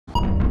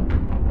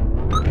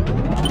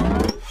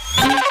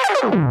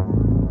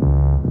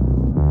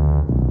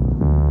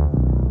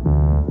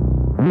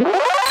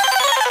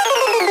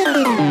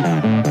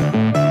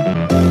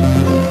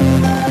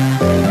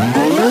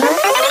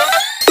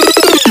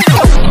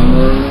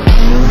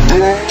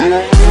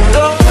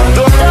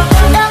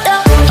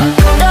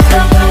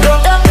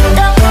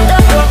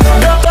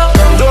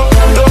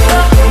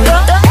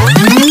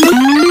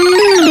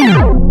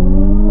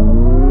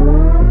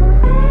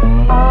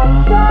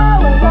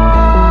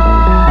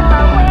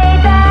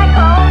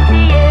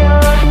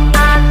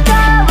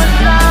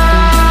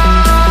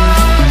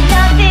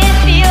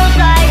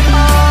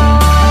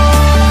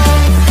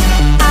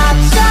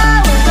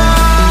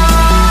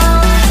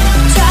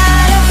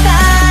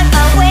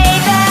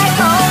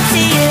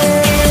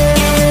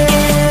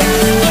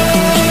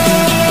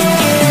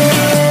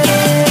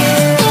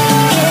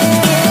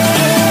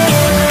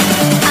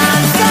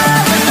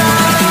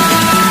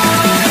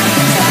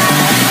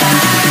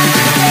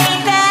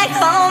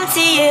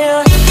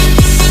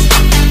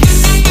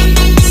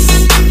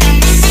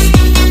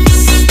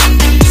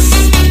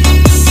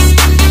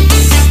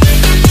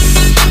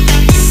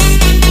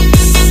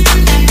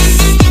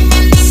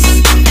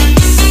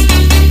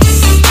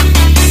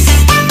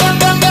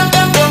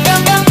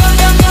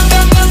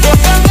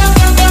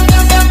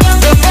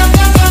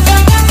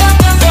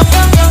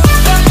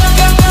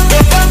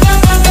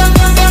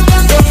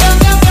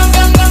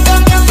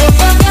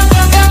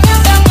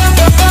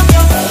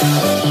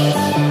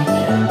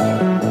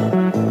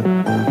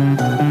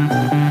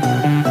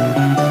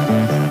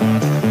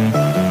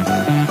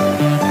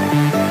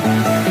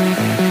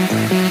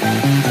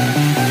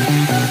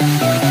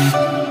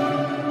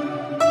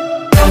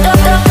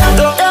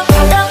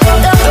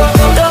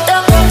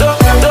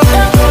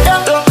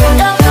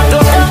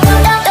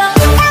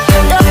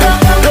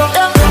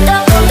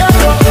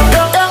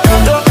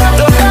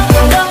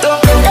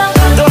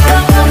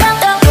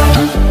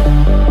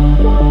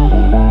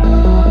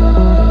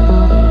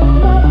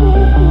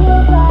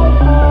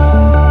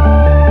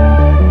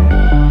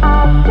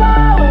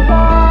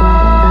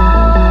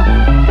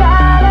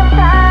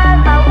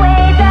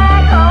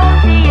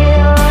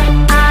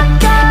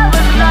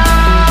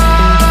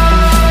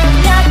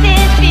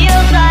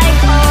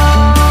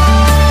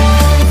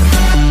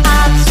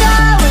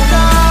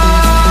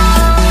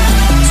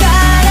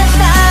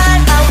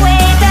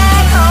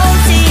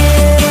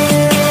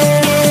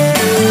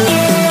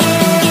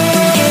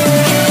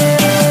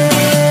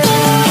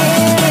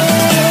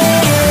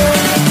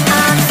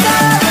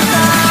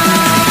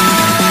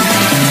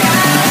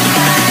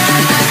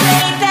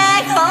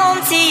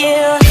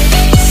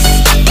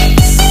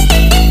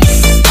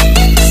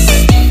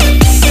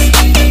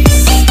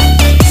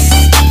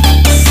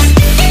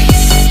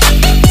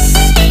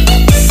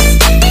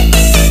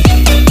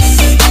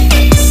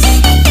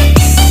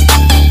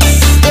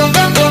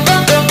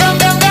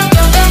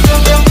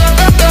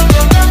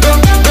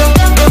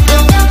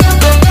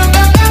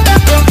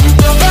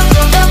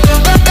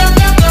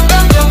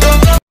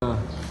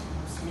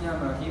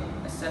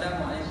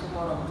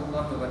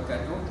warahmatullahi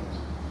wabarakatuh.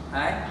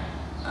 Hi,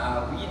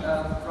 we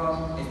are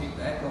from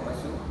SIF0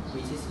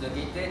 which is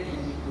located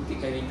in Bukit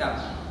Kawitam.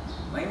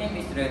 My name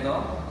is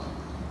Redha.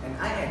 And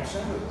I am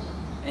Shahrul.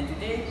 And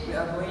today we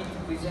are going to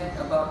present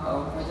about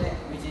our project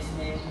which is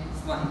named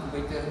Smart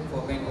Incubator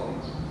 4.0.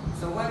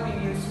 So why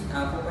we use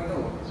 4.0?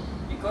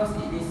 Because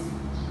it is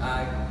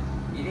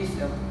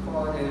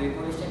for the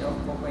revolution of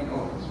 4.0.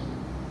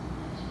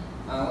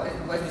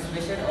 What's the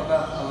special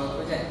about our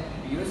project?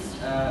 We use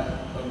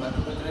a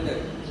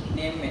microcontroller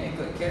named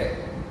MYCYS.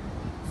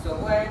 So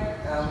why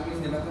we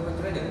use the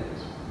microcontroller?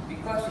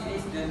 Because it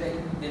is the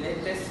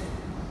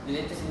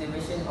latest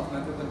innovation of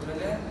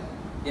microcontroller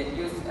that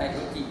use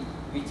IoT,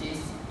 which is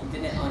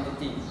Internet on the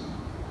Thing.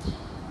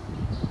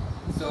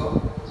 So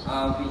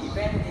we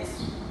invent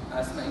this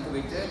smart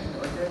incubator in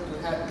order to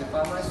help the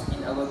farmers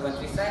in our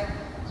countryside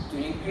to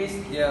increase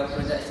their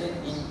production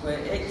in quail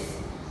eggs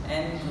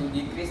and to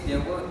decrease their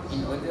work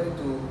in order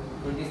to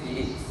produce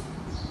the eggs.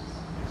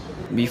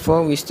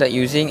 Before we start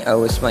using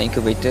our smart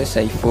incubator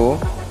SIF0,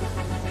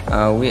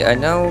 we are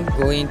now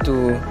going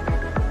to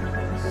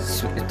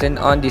turn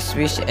on the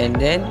switch, and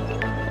then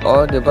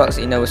all the bugs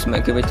in our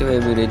smart incubator will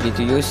be ready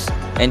to use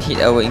and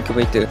hit our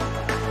incubator.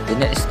 The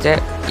next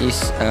step is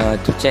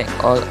to check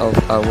all of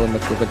our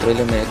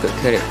microcontroller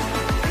MYCYS.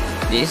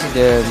 This is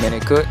the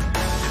MYCYS,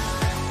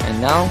 and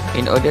now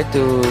in order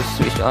to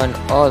switch on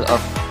all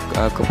of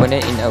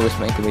component in our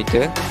smart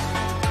incubator,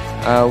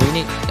 we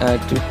need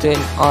to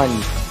turn on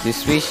the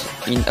switch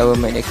in our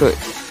MYCYS.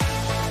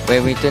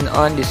 When we turn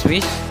on the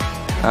switch,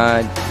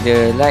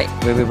 the light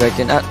will be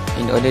brighten up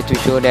in order to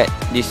show that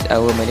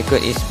our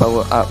MYCYS is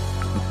powered up.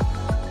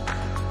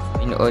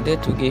 In order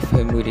to give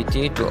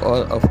humidity to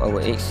all of our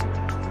eggs,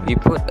 we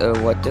put a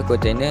water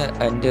container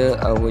under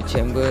our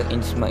chamber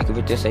in smart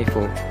incubator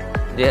SIF0.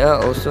 There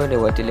are also the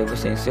water level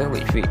sensor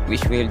which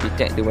will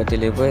detect the water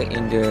level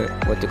in the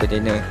water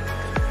container.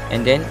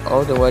 And then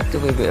all the water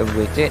will be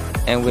evaporated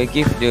and will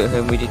give the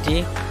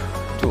humidity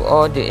to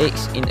all the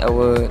eggs in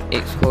our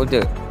egg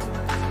holder.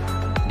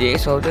 The egg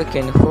holder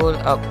can hold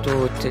up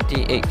to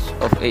 30 eggs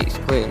of egg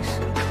squares.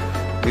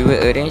 We will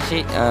arrange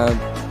it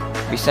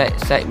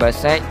side by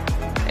side,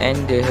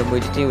 and the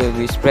humidity will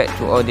be spread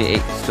to all the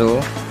eggs. So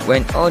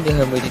when all the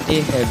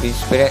humidity has been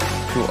spread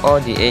to all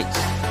the eggs,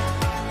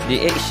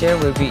 the egg shell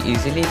will be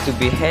easily to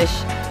be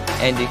hatched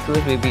and the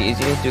quills will be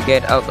easily to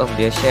get out of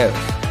their shells.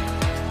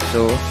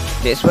 So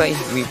that's why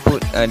we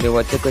put the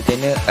water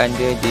container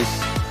under this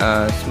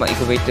smart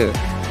incubator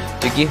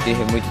to give the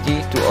humidity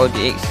to all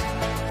the eggs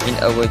in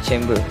our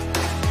chamber.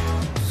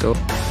 So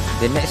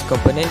the next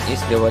component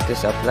is the water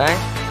supply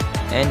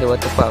and the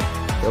water pump.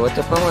 The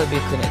water pump will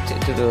be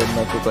connected to the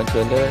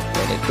microcontroller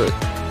MYCYS.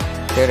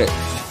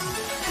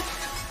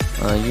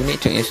 You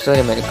need to install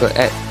the MYCYS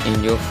app in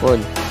your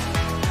phone,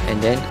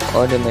 and then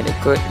all the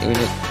MYCYS you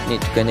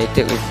need to connect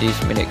it with this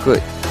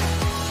MYCYS.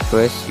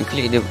 First, you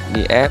click the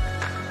app,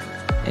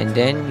 and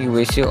then you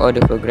will see all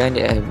the program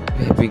that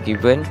have been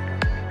given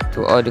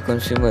to all the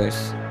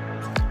consumers.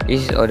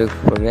 This is all the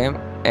program,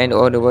 and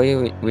all the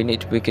wire will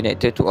need to be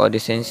connected to all the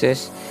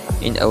sensors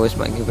in our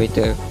smart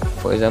incubator.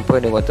 For example,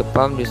 the water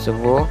pump, the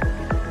servo,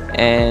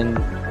 and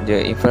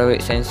the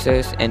infrared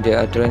sensors and the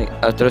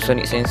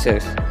ultrasonic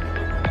sensors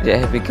that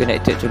have been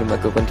connected to the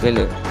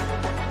microcontroller.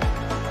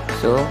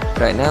 So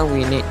right now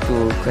we need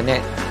to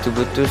connect to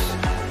Bluetooth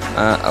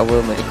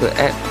our MYCYS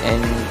app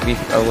and with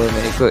our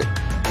MYCYS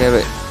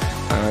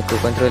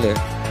microcontroller.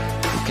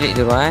 We click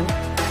the run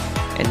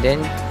and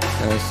then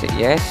say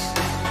yes,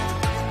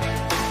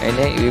 and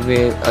then it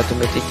will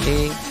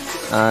automatically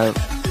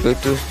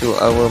Bluetooth to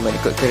our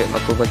MYCYS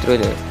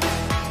microcontroller,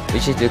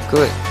 which is the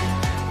code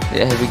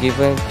that have been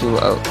given to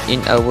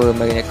in our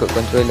MYCYS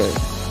controller.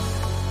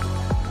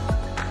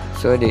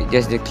 So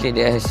just click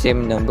that has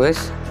same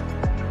numbers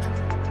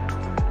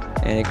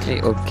and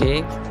click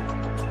OK,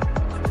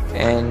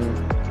 and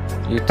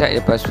you type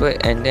the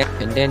password, and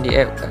then the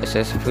app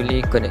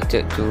successfully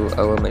connected to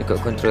our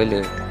MYCYS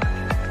controller.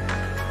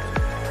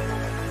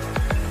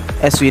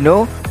 As we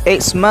know,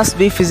 eggs must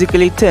be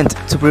physically turned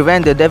to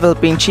prevent the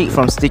developing chick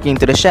from sticking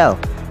to the shell.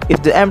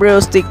 If the embryo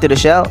sticks to the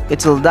shell,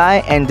 it will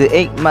die, and the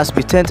egg must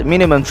be turned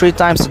minimum 3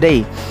 times a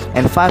day,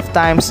 and 5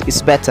 times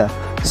is better.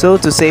 So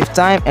to save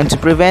time and to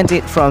prevent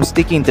it from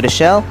sticking to the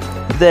shell,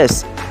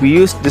 thus we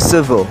use the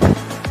servo.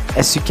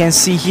 As you can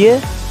see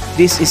here,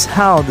 this is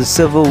how the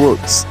servo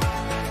works.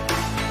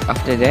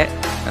 After that,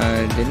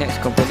 the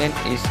next component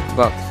is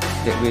box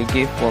that will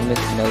give warmness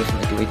in our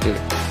smart incubator.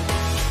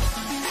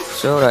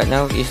 So right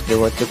now is the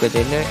water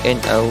container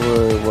and our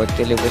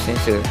water level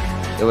sensor.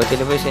 The water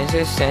level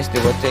sensor sense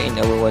the water in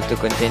our water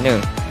container.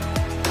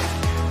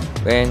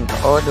 When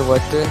all the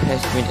water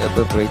has been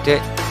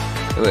evaporated,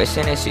 it will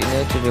send a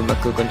signal to the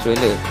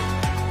microcontroller.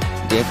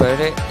 The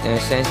infrared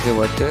sense the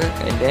water,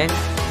 and then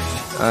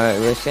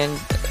it will send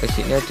a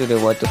signal to the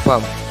water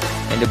pump,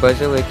 and the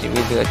buzzer will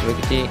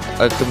be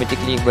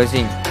automatically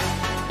buzzing,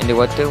 and the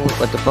water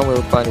pump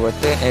will pump the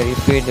water and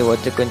refill the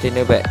water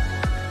container back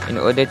in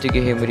order to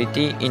give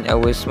humidity in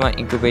our smart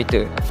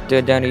incubator.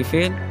 After done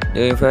refill,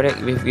 the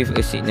infrared will give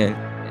a signal.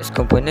 Next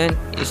component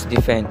is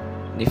the fan.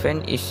 The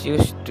fan is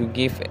used to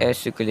give air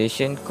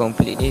circulation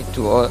completely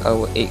to all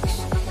our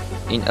eggs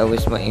in our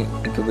smart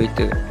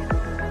incubator.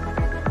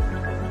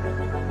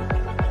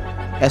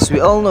 As we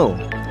all know,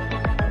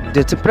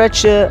 the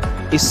temperature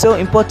is so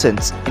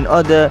important in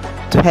order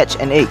to hatch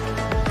an egg.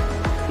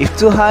 If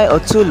too high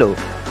or too low,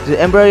 the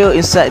embryo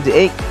inside the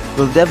egg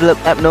will develop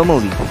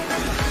abnormally.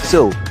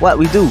 So what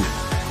we do?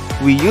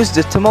 We use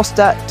the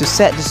thermostat to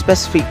set the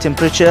specific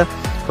temperature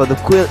for the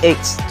quail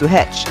eggs to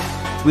hatch,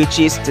 which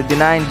is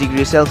 39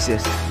 degrees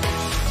Celsius.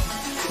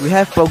 We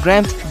have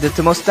programmed the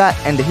thermostat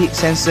and the heat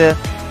sensor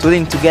to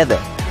link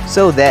together,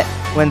 so that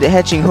when the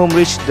hatching home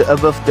reaches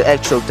above the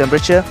actual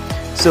temperature,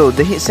 so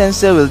the heat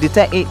sensor will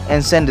detect it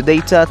and send the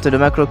data to the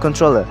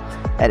microcontroller.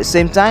 At the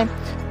same time,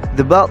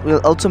 the bulb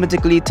will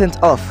automatically turn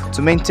off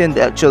to maintain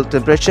the actual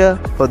temperature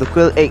for the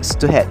quail eggs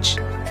to hatch.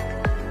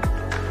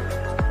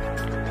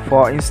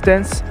 For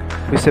instance,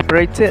 we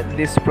separated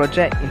this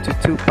project into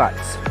two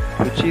parts,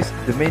 which is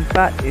the main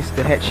part is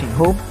the hatching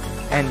home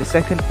and the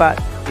second part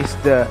is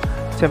the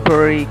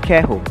temporary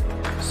care home.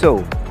 So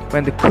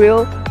when the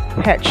quail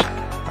hatch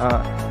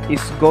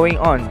is going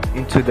on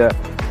into the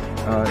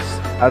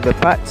other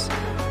parts,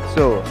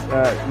 so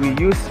we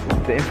use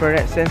the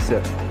infrared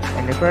sensor.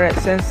 An infrared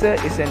sensor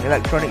is an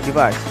electronic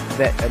device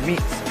that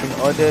emits in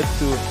order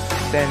to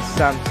sense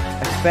some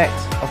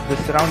aspects of the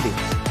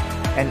surroundings.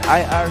 An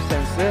IR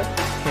sensor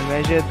can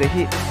measure the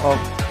heat of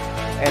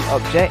an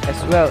object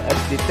as well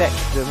as detect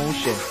the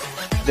motion.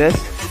 Thus,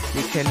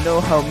 we can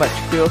know how much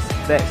quails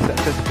that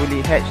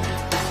successfully hatched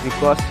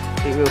because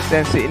it will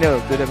send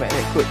signal to the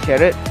magnet code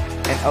caret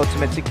and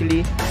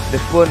automatically the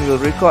phone will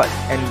record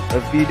a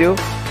video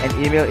and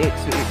email it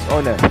to its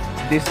owner.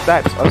 These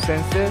types of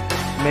sensor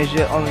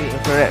measure only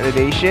infrared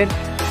radiation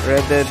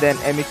rather than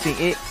emitting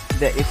it,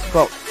 that is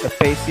called a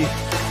passive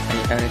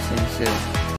IR sensor.